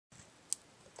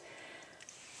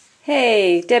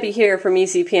Hey, Debbie here from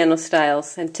Easy Piano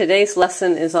Styles, and today's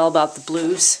lesson is all about the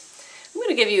blues. I'm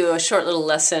going to give you a short little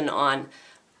lesson on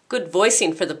good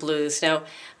voicing for the blues. Now,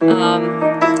 we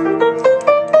want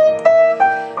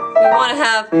to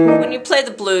have, when you play the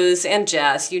blues and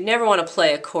jazz, you never want to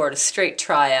play a chord, a straight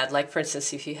triad, like for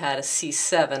instance if you had a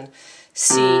C7,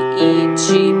 C, E,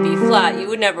 G, B flat, you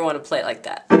would never want to play it like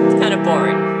that. It's kind of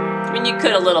boring. I mean, you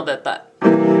could a little bit, but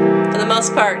for the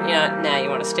most part, you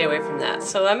want to stay away from that.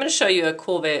 So I'm going to show you a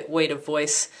cool way to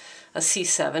voice a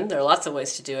C7. There are lots of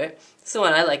ways to do it. This is the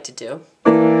one I like to do.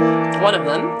 One of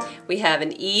them, we have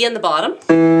an E in the bottom, B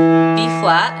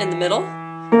flat in the middle,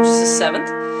 which is the 7th,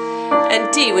 and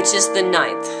D, which is the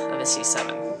 9th of a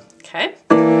C7. Okay?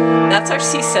 That's our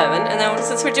C7, and then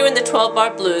since we're doing the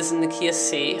 12-bar blues in the key of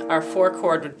C, our 4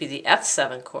 chord would be the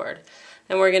F7 chord.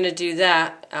 And we're going to do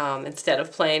that instead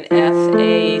of playing F,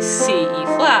 A, C, E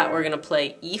flat, we're going to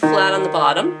play E flat on the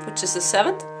bottom, which is the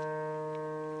 7th,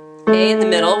 A in the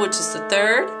middle, which is the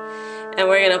 3rd, and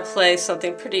we're going to play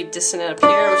something pretty dissonant up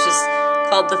here, which is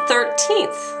called the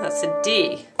 13th. That's a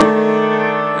D.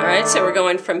 Alright, so we're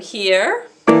going from here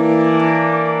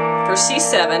for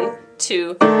C7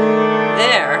 to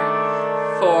there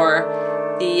for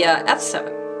the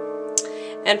F7.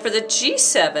 And for the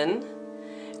G7,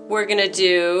 we're going to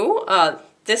do,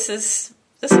 this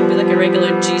would be like a regular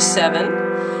G7,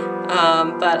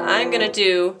 but I'm going to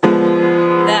do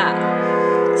that.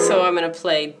 So I'm going to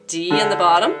play D in the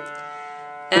bottom,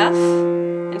 F,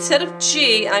 instead of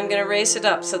G, I'm going to raise it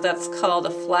up, so that's called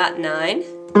a flat 9,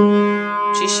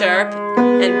 G sharp,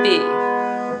 and B.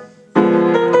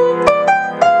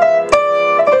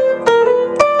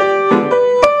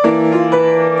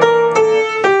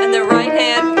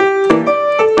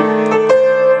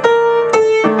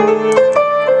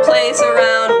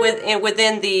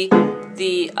 Within the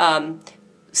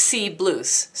C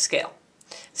blues scale.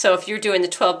 So if you're doing the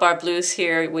 12-bar blues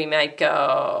here, we might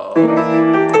go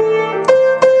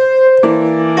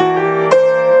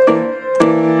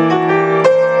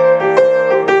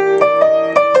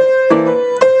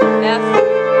F,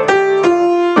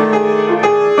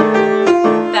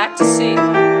 back to C.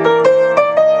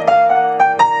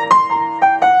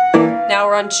 Now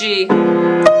we're on G,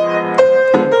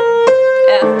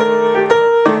 F,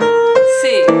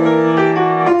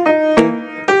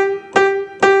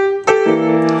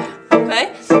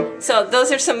 so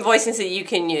those are some voicings that you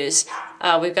can use.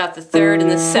 We've got the 3rd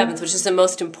and the 7th, which is the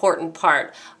most important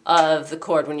part of the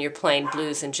chord when you're playing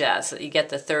blues and jazz. So you get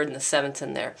the 3rd and the 7th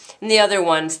in there. And the other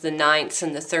ones, the 9ths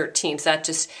and the 13ths, that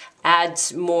just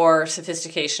adds more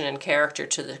sophistication and character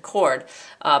to the chord.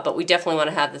 But we definitely want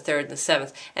to have the 3rd and the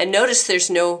 7th. And notice there's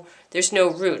no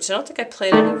roots. I don't think I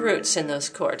played any roots in those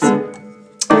chords,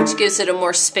 which gives it a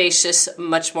more spacious,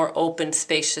 much more open,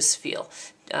 spacious feel.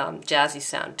 Jazzy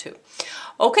sound too.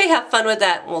 Okay, have fun with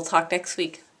that. We'll talk next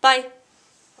week. Bye.